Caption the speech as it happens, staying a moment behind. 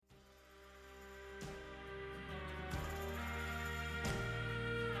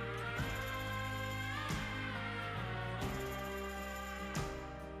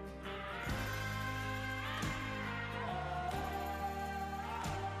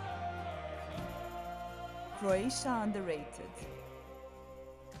Croatia Underrated.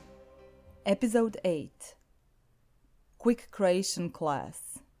 Episode 8. Quick Croatian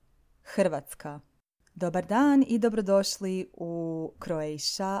Class. Hrvatska. Dobar dan I dobrodošli u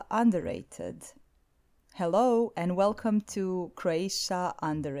Croatia Underrated. Hello and welcome to Croatia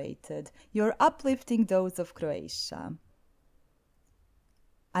Underrated, your uplifting dose of Croatia.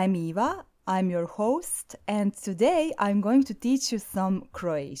 I'm Eva, I'm your host, and today I'm going to teach you some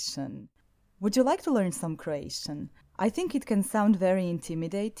Croatian. Would you like to learn some Croatian? I think it can sound very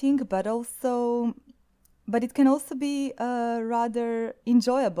intimidating, but it can also be rather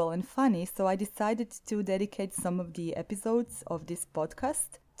enjoyable and funny, so I decided to dedicate some of the episodes of this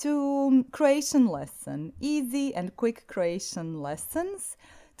podcast to Croatian lesson, easy and quick Croatian lessons,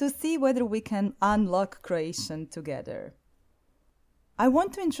 to see whether we can unlock Croatian together. I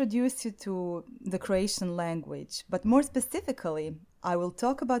want to introduce you to the Croatian language, but more specifically, I will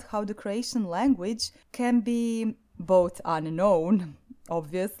talk about how the Croatian language can be both unknown,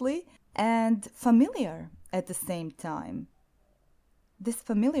 obviously, and familiar at the same time. This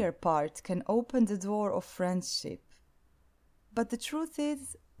familiar part can open the door of friendship. But the truth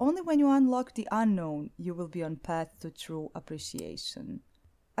is, only when you unlock the unknown, you will be on path to true appreciation.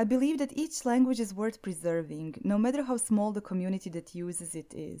 I believe that each language is worth preserving, no matter how small the community that uses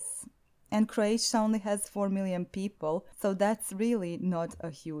it is. And Croatia only has 4 million people, so that's really not a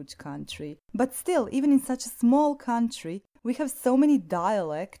huge country. But still, even in such a small country, we have so many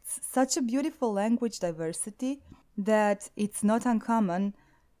dialects, such a beautiful language diversity, that it's not uncommon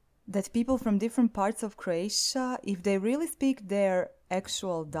that people from different parts of Croatia, if they really speak their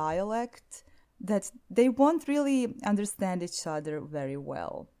actual dialect, that they won't really understand each other very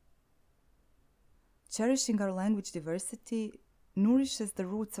well. Cherishing our language diversity nourishes the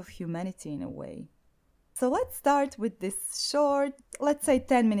roots of humanity in a way. So let's start with this short, let's say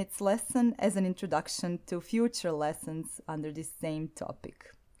 10 minutes lesson as an introduction to future lessons under this same topic,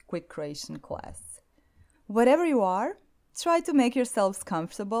 Quick Croatian Class. Wherever you are, try to make yourselves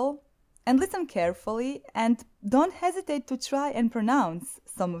comfortable and listen carefully, and don't hesitate to try and pronounce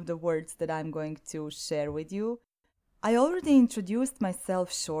some of the words that I'm going to share with you. I already introduced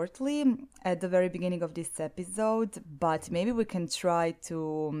myself shortly at the very beginning of this episode, but maybe we can try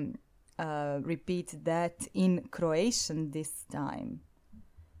to repeat that in Croatian this time.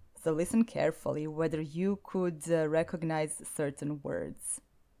 So listen carefully whether you could recognize certain words.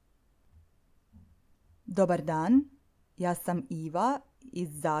 Dobar dan, ja sam Iva iz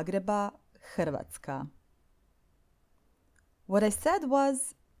Zagreba, Hrvatska. What I said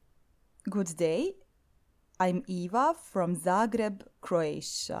was, good day, I'm Eva from Zagreb,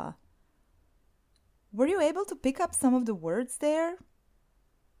 Croatia. Were you able to pick up some of the words there?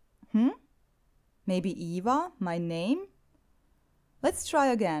 Maybe Eva, my name? Let's try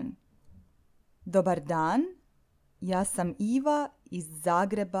again. Dobar dan, ja sam Eva iz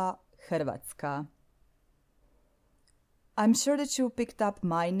Zagreba, Hrvatska. I'm sure that you picked up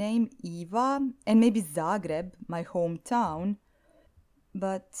my name, Eva, and maybe Zagreb, my hometown.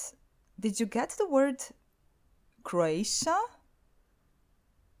 But did you get the word Croatia?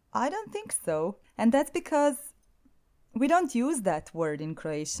 I don't think so. And that's because we don't use that word in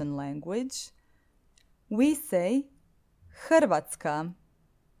Croatian language. We say Hrvatska.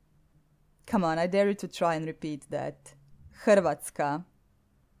 Come on, I dare you to try and repeat that. Hrvatska.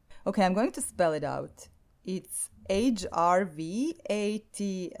 Okay, I'm going to spell it out. It's Hrvatska.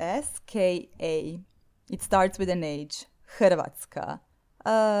 It starts with an H. Hrvatska.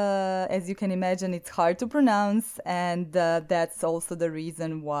 As you can imagine, it's hard to pronounce, and that's also the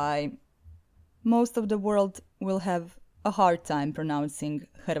reason why most of the world will have a hard time pronouncing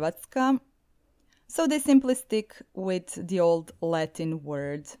Hrvatska. So they simply stick with the old Latin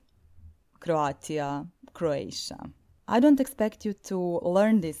word Croatia, Croatia. I don't expect you to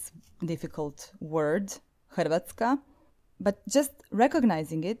learn this difficult word, Hrvatska, but just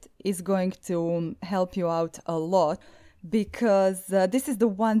recognizing it is going to help you out a lot, because this is the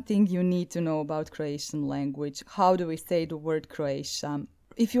one thing you need to know about Croatian language. How do we say the word Croatia?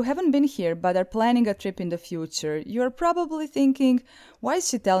 If you haven't been here but are planning a trip in the future, you're probably thinking, why is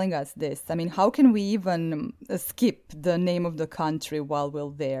she telling us this? I mean, how can we even skip the name of the country while we're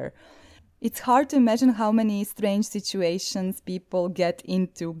there? It's hard to imagine how many strange situations people get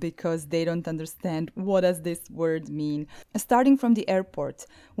into because they don't understand what does this word mean. Starting from the airport,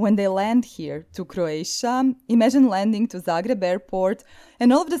 when they land here to Croatia, imagine landing to Zagreb airport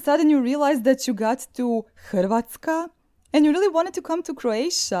and all of a sudden you realize that you got to Hrvatska and you really wanted to come to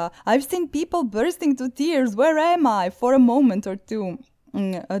Croatia. I've seen people bursting to tears. Where am I? For a moment or two.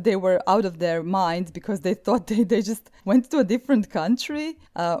 they were out of their minds because they thought they just went to a different country.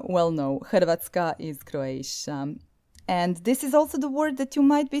 Well, no, Hrvatska is Croatia. And this is also the word that you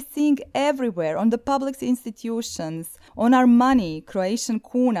might be seeing everywhere, on the public institutions, on our money, Croatian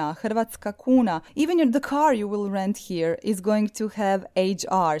kuna, Hrvatska kuna. Even in the car you will rent here is going to have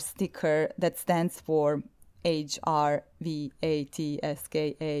HR sticker that stands for HRVATSKA,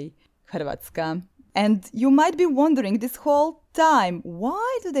 Hrvatska. And you might be wondering this whole time,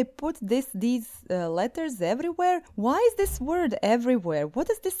 why do they put these letters everywhere? Why is this word everywhere? What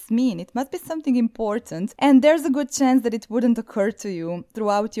does this mean? It must be something important. And there's a good chance that it wouldn't occur to you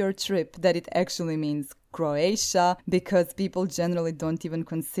throughout your trip that it actually means Croatia, because people generally don't even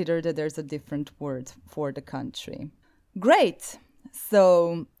consider that there's a different word for the country. Great!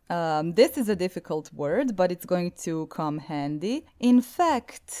 So this is a difficult word, but it's going to come handy. In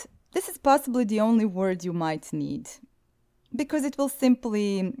fact, this is possibly the only word you might need, because it will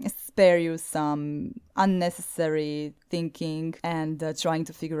simply spare you some unnecessary thinking and trying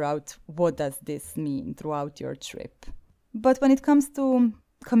to figure out what does this mean throughout your trip. But when it comes to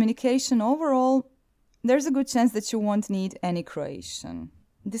communication overall, there's a good chance that you won't need any Croatian.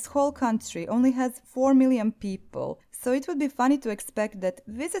 This whole country only has 4 million people, so it would be funny to expect that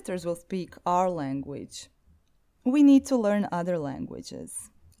visitors will speak our language. We need to learn other languages.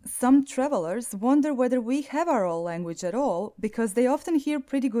 Some travelers wonder whether we have our own language at all because they often hear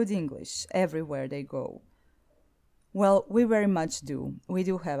pretty good English everywhere they go. Well, we very much do. We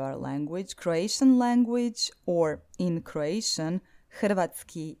do have our language, Croatian language, or in Croatian,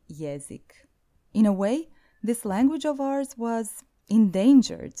 Hrvatski jezik. In a way, this language of ours was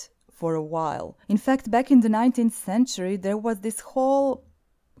endangered for a while. In fact, back in the 19th century, there was this whole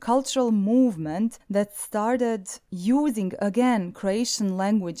cultural movement that started using again Croatian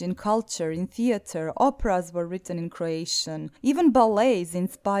language in culture, in theater. Operas were written in Croatian, even ballets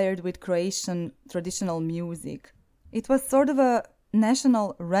inspired with Croatian traditional music. It was sort of a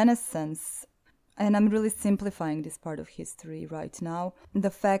national renaissance, and I'm really simplifying this part of history right now. The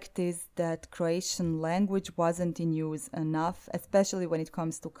fact is that Croatian language wasn't in use enough, especially when it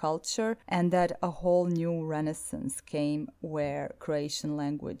comes to culture, and that a whole new renaissance came where Croatian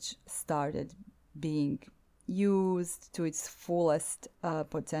language started being used to its fullest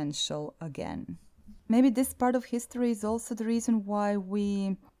potential again. Maybe this part of history is also the reason why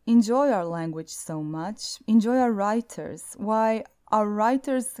we enjoy our language so much, enjoy our writers, why our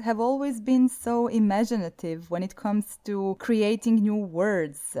writers have always been so imaginative when it comes to creating new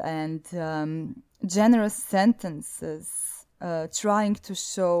words and generous sentences, trying to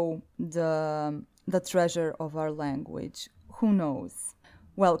show the treasure of our language. Who knows?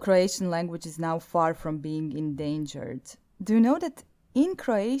 Well, Croatian language is now far from being endangered. Do you know that in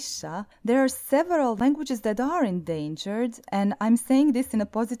Croatia, there are several languages that are endangered, and I'm saying this in a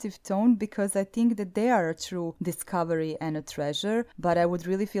positive tone because I think that they are a true discovery and a treasure, but I would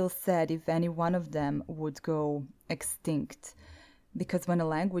really feel sad if any one of them would go extinct. Because when a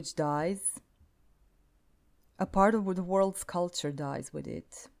language dies, a part of the world's culture dies with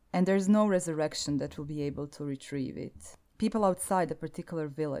it, and there's no resurrection that will be able to retrieve it. People outside a particular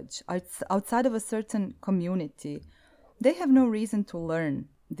village, outside of a certain community, they have no reason to learn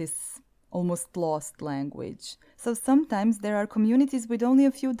this almost lost language. So sometimes there are communities with only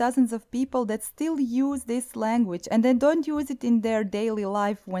a few dozens of people that still use this language, and they don't use it in their daily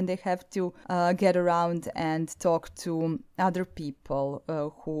life when they have to get around and talk to other people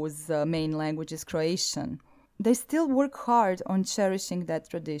whose main language is Croatian. They still work hard on cherishing that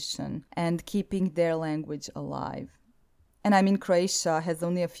tradition and keeping their language alive. And I mean, Croatia has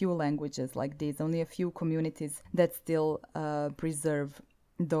only a few languages like this, only a few communities that still preserve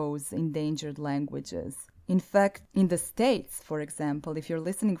those endangered languages. In fact, in the States, for example, if you're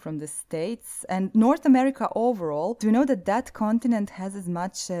listening from the States and North America overall, do you know that that continent has as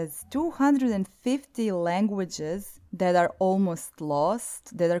much as 250 languages that are almost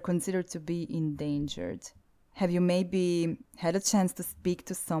lost, that are considered to be endangered? Have you maybe had a chance to speak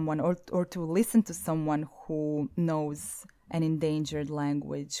to someone or to listen to someone who knows an endangered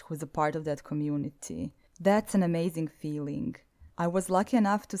language, who's a part of that community? That's an amazing feeling. I was lucky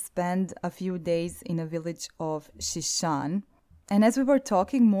enough to spend a few days in a village of Shishan, and as we were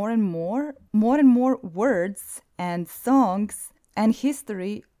talking more and more words and songs and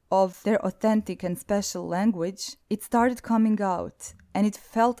history of their authentic and special language, it started coming out. And it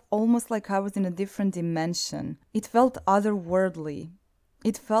felt almost like I was in a different dimension. It felt otherworldly.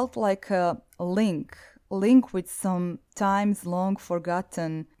 It felt like a link with some times long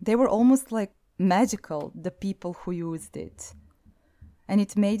forgotten. They were almost like magical, the people who used it. And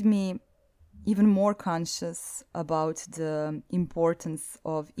it made me even more conscious about the importance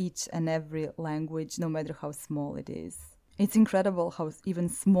of each and every language, no matter how small it is. It's incredible how even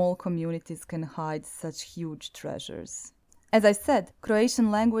small communities can hide such huge treasures. As I said,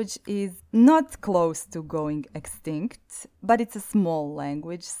 Croatian language is not close to going extinct, but it's a small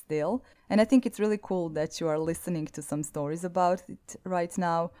language still. And I think it's really cool that you are listening to some stories about it right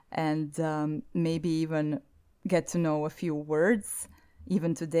now and maybe even get to know a few words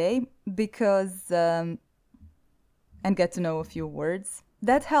even today and get to know a few words.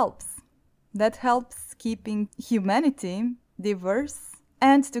 That helps. That helps keeping humanity diverse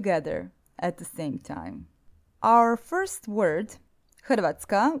and together at the same time. Our first word,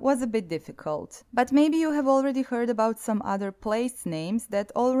 Hrvatska, was a bit difficult, but maybe you have already heard about some other place names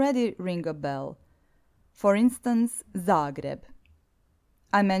that already ring a bell. For instance, Zagreb.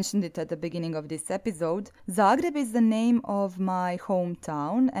 I mentioned it at the beginning of this episode. Zagreb is the name of my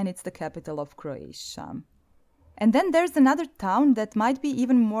hometown and it's the capital of Croatia. And then there's another town that might be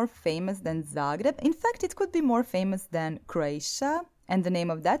even more famous than Zagreb. In fact, it could be more famous than Croatia, and the name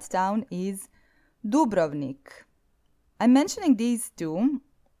of that town is Dubrovnik. I'm mentioning these two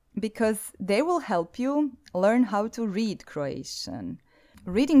because they will help you learn how to read Croatian.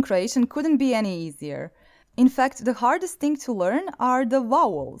 Reading Croatian couldn't be any easier. In fact, the hardest thing to learn are the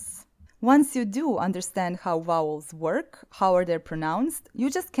vowels. Once you do understand how vowels work, how are they pronounced, you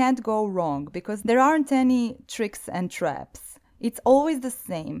just can't go wrong because there aren't any tricks and traps. It's always the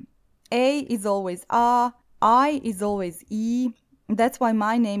same. A is always A, I is always E. That's why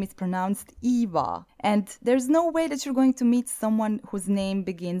my name is pronounced Eva. And there's no way that you're going to meet someone whose name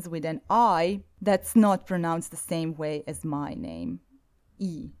begins with an I that's not pronounced the same way as my name.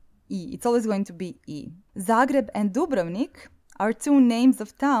 E. It's always going to be E. Zagreb and Dubrovnik are two names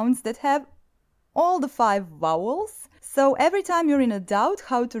of towns that have all the 5 vowels. So every time you're in a doubt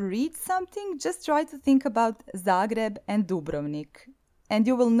how to read something, just try to think about Zagreb and Dubrovnik. And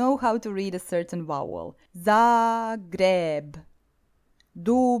you will know how to read a certain vowel. Zagreb.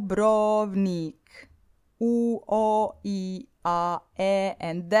 Dubrovnik, U, O, I, A, E,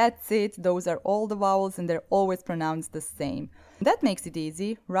 and that's it. Those are all the vowels and they're always pronounced the same. That makes it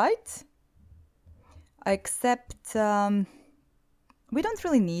easy, right? Except we don't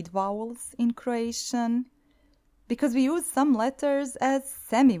really need vowels in Croatian because we use some letters as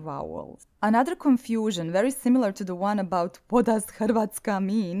semi-vowels. Another confusion, very similar to the one about what does Hrvatska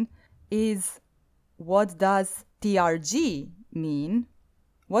mean, is what does TRG mean?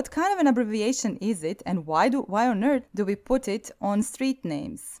 What kind of an abbreviation is it and why on earth do we put it on street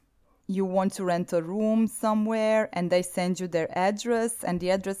names? You want to rent a room somewhere and they send you their address and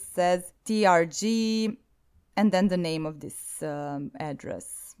the address says TRG and then the name of this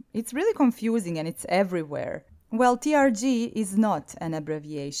address. It's really confusing and it's everywhere. Well, TRG is not an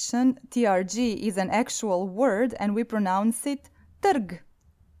abbreviation. TRG is an actual word and we pronounce it trg,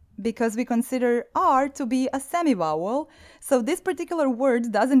 because we consider R to be a semi-vowel. So this particular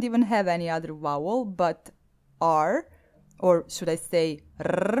word doesn't even have any other vowel but R, or should I say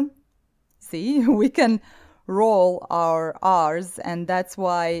R. See, we can roll our R's and that's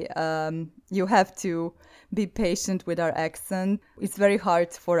why you have to be patient with our accent. It's very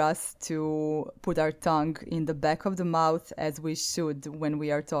hard for us to put our tongue in the back of the mouth as we should when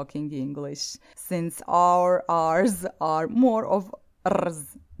we are talking English, since our R's are more of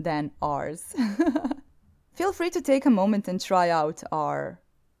R's than R's. Feel free to take a moment and try out our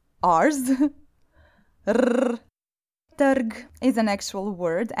R's. R. Trg is an actual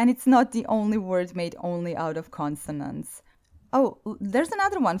word and it's not the only word made only out of consonants. Oh, there's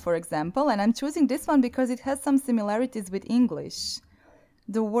another one, for example, and I'm choosing this one because it has some similarities with English.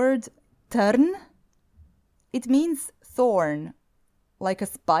 The word trn, it means thorn, like a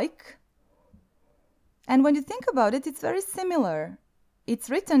spike. And when you think about it, it's very similar. It's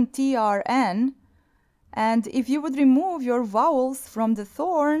written TRN, and if you would remove your vowels from the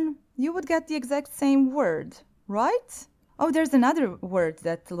thorn, you would get the exact same word, right? Oh, there's another word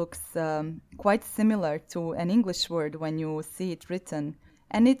that looks quite similar to an English word when you see it written,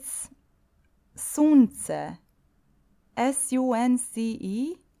 and it's sunce.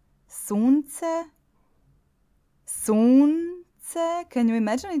 S-U-N-C-E? Sunce? Sunce? Can you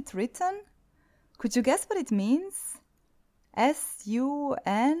imagine it written? Could you guess what it means?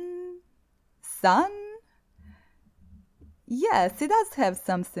 S-U-N? Sun? Yes, it does have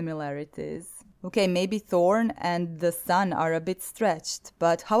some similarities. Okay, maybe thorn and the sun are a bit stretched,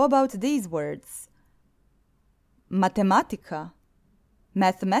 but how about these words? Matematika,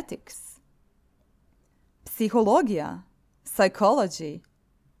 mathematics. Psihologia, psychology.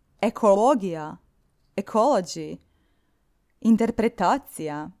 Ekologia, ecology.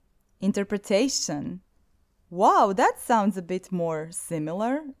 Interpretacija, interpretation. Wow, that sounds a bit more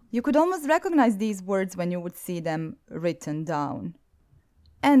similar. You could almost recognize these words when you would see them written down.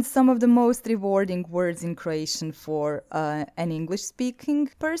 And some of the most rewarding words in Croatian for an English-speaking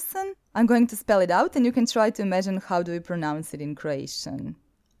person. I'm going to spell it out and you can try to imagine how do we pronounce it in Croatian.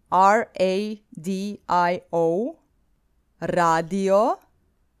 R-A-D-I-O, radio.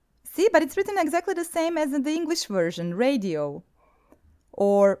 See, but it's written exactly the same as in the English version, radio.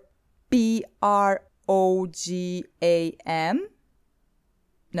 Or P-R-O-G-A-M.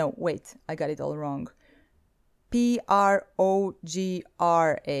 No, wait, I got it all wrong. P-R-O-G-R-A-M.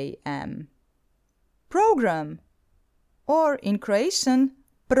 Program. Or in Croatian,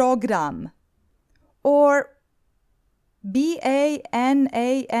 program. Or B-A-N-A-N-A.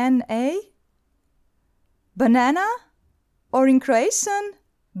 Banana. Or in Croatian,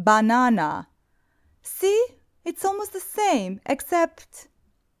 banana. See, it's almost the same, except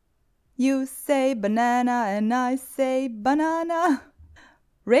you say banana and I say banana.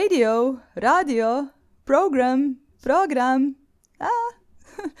 Radio, radio. Program.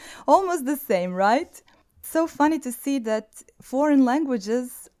 Almost the same, right? So funny to see that foreign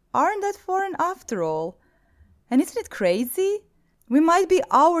languages aren't that foreign after all. And isn't it crazy? We might be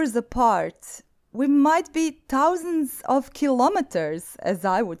hours apart. We might be thousands of kilometers, as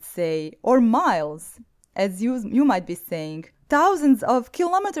I would say, or miles, as you might be saying. Thousands of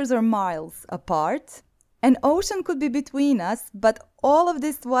kilometers or miles apart. An ocean could be between us, but all of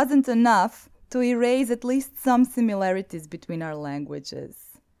this wasn't enough to erase at least some similarities between our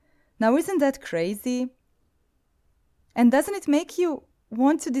languages. Now, isn't that crazy? And doesn't it make you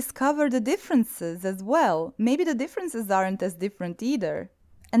want to discover the differences as well? Maybe the differences aren't as different either.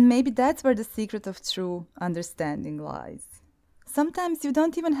 And maybe that's where the secret of true understanding lies. Sometimes you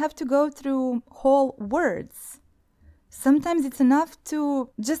don't even have to go through whole words. Sometimes it's enough to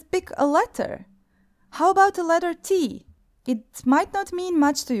just pick a letter. How about the letter T? It might not mean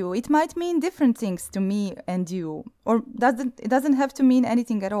much to you. It might mean different things to me and you. Or it doesn't have to mean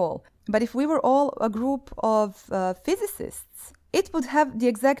anything at all. But if we were all a group of physicists, it would have the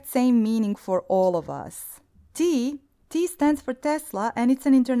exact same meaning for all of us. T stands for Tesla, and it's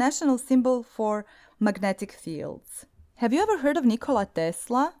an international symbol for magnetic fields. Have you ever heard of Nikola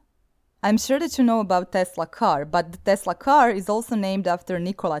Tesla? I'm sure that you know about Tesla car, but the Tesla car is also named after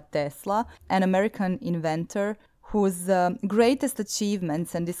Nikola Tesla, an American inventor whose greatest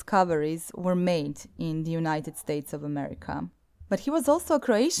achievements and discoveries were made in the United States of America. But he was also a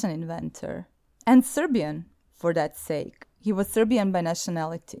Croatian inventor, and Serbian, for that sake. He was Serbian by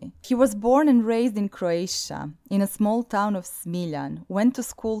nationality. He was born and raised in Croatia, in a small town of Smiljan, went to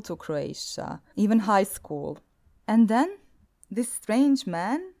school to Croatia, even high school. And then, this strange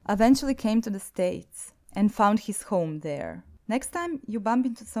man eventually came to the States and found his home there. Next time you bump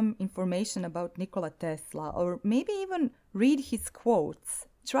into some information about Nikola Tesla, or maybe even read his quotes,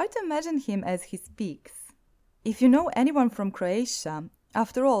 try to imagine him as he speaks. If you know anyone from Croatia,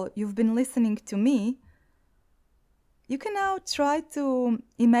 after all, you've been listening to me, you can now try to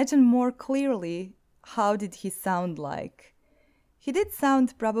imagine more clearly how did he sound like. He did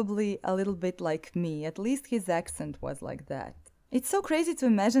sound probably a little bit like me, at least his accent was like that. It's so crazy to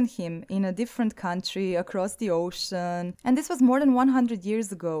imagine him in a different country across the ocean, and this was more than 100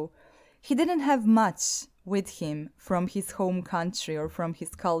 years ago. He didn't have much with him from his home country or from his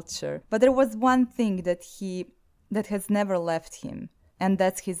culture, but there was one thing that has never left him, and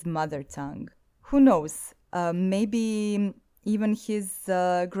that's his mother tongue. Who knows? Maybe even his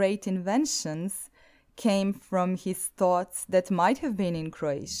great inventions came from his thoughts that might have been in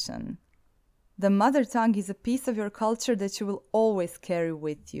Croatian. The mother tongue is a piece of your culture that you will always carry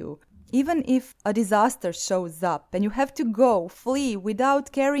with you. Even if a disaster shows up and you have to flee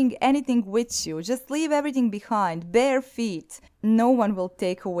without carrying anything with you, just leave everything behind, bare feet, no one will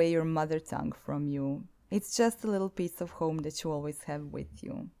take away your mother tongue from you. It's just a little piece of home that you always have with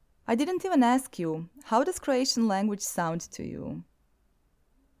you. I didn't even ask you, how does Croatian language sound to you?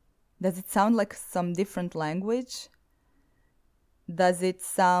 Does it sound like some different language? Does it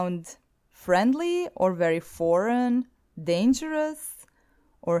sound friendly or very foreign, dangerous,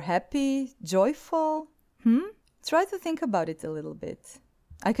 or happy, joyful? Try to think about it a little bit.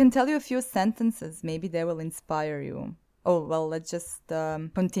 I can tell you a few sentences, maybe they will inspire you. Oh, well, let's just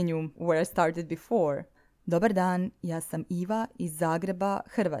continue where I started before. Dobar dan, ja sam Iva iz Zagreba,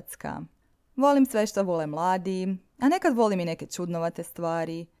 Hrvatska. Volim sve što vole mladi, a nekad volim i neke čudnovate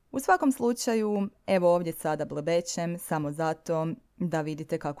stvari. U svakom slučaju, evo ovdje sada blebećem, samo zato da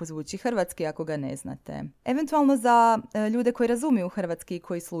vidite kako zvuči hrvatski ako ga ne znate. Eventualno za ljude koji razumiju hrvatski i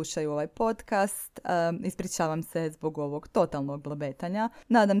koji slušaju ovaj podcast, ispričavam se zbog ovog totalnog blabetanja.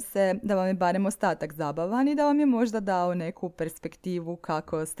 Nadam se da vam je barem ostatak zabavan i da vam je možda dao neku perspektivu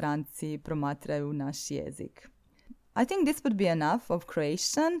kako stranci promatraju naš jezik. I think this would be enough of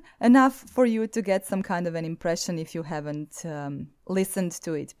Croatian, enough for you to get some kind of an impression if you haven't listened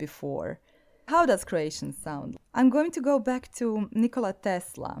to it before. How does Croatian sound? I'm going to go back to Nikola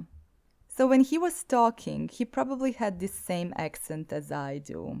Tesla. So when he was talking, he probably had this same accent as I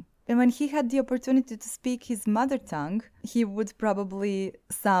do. And when he had the opportunity to speak his mother tongue, he would probably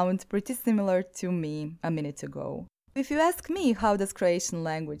sound pretty similar to me a minute ago. If you ask me how does Croatian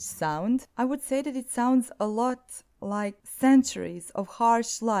language sound, I would say that it sounds a lot like centuries of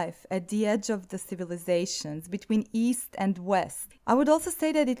harsh life at the edge of the civilizations between East and West. I would also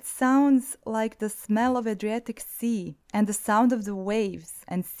say that it sounds like the smell of Adriatic Sea and the sound of the waves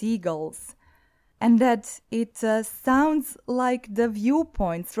and seagulls, and that it sounds like the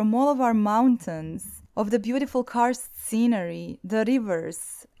viewpoints from all of our mountains, of the beautiful karst scenery, the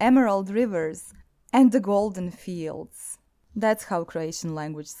rivers, emerald rivers, and the golden fields. That's how Croatian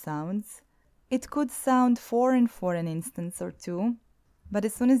language sounds. It could sound foreign for an instance or two, but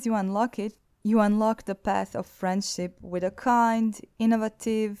as soon as you unlock it, you unlock the path of friendship with a kind,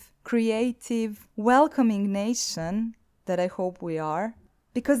 innovative, creative, welcoming nation that I hope we are.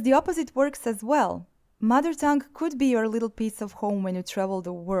 Because the opposite works as well. Mother tongue could be your little piece of home when you travel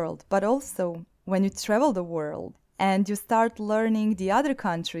the world, but also when you travel the world and you start learning the other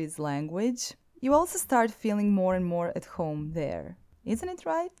country's language, you also start feeling more and more at home there. Isn't it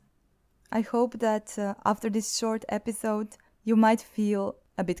right? I hope that after this short episode, you might feel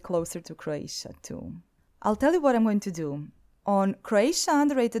a bit closer to Croatia too. I'll tell you what I'm going to do. On Croatia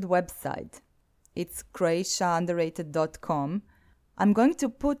Underrated website, it's croatiaunderrated.com, I'm going to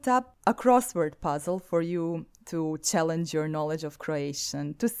put up a crossword puzzle for you to challenge your knowledge of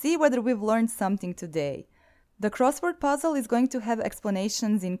Croatian, to see whether we've learned something today. The crossword puzzle is going to have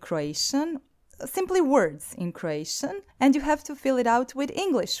explanations in Croatian, simply words in Croatian, and you have to fill it out with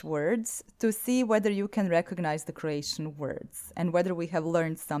English words to see whether you can recognize the Croatian words and whether we have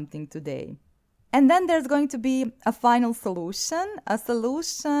learned something today. And then there's going to be a final solution, a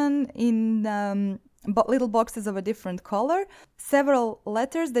solution in little boxes of a different color, several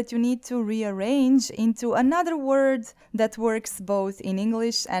letters that you need to rearrange into another word that works both in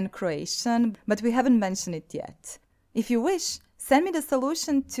English and Croatian, but we haven't mentioned it yet. If you wish, send me the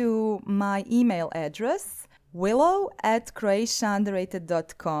solution to my email address,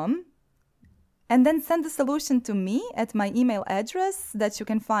 willow@croatiaunderrated.com, and then send the solution to me at my email address that you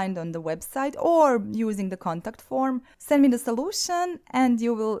can find on the website or using the contact form. Send me the solution and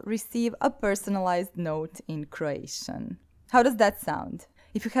you will receive a personalized note in Croatian. How does that sound?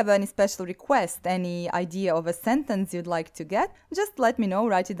 If you have any special request, any idea of a sentence you'd like to get, just let me know,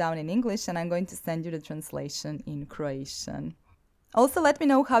 write it down in English, and I'm going to send you the translation in Croatian. Also, let me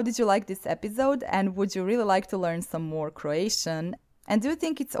know how did you like this episode, and would you really like to learn some more Croatian? And do you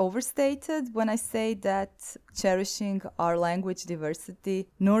think it's overstated when I say that cherishing our language diversity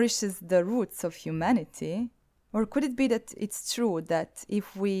nourishes the roots of humanity? Or could it be that it's true that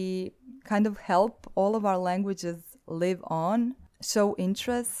if we kind of help all of our languages live on, show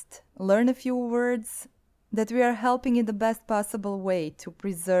interest, learn a few words, that we are helping in the best possible way to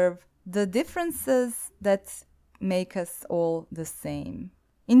preserve the differences that make us all the same?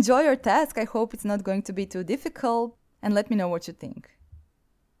 Enjoy your task. I hope it's not going to be too difficult, and let me know what you think.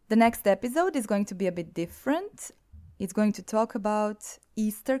 The next episode is going to be a bit different. It's going to talk about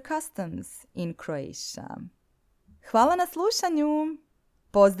Easter customs in Croatia. Hvala na slušanju.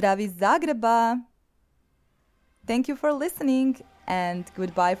 Pozdrav iz Zagreba. Thank you for listening and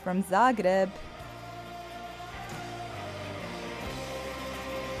goodbye from Zagreb.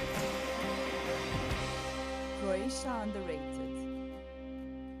 Croatia Underrated.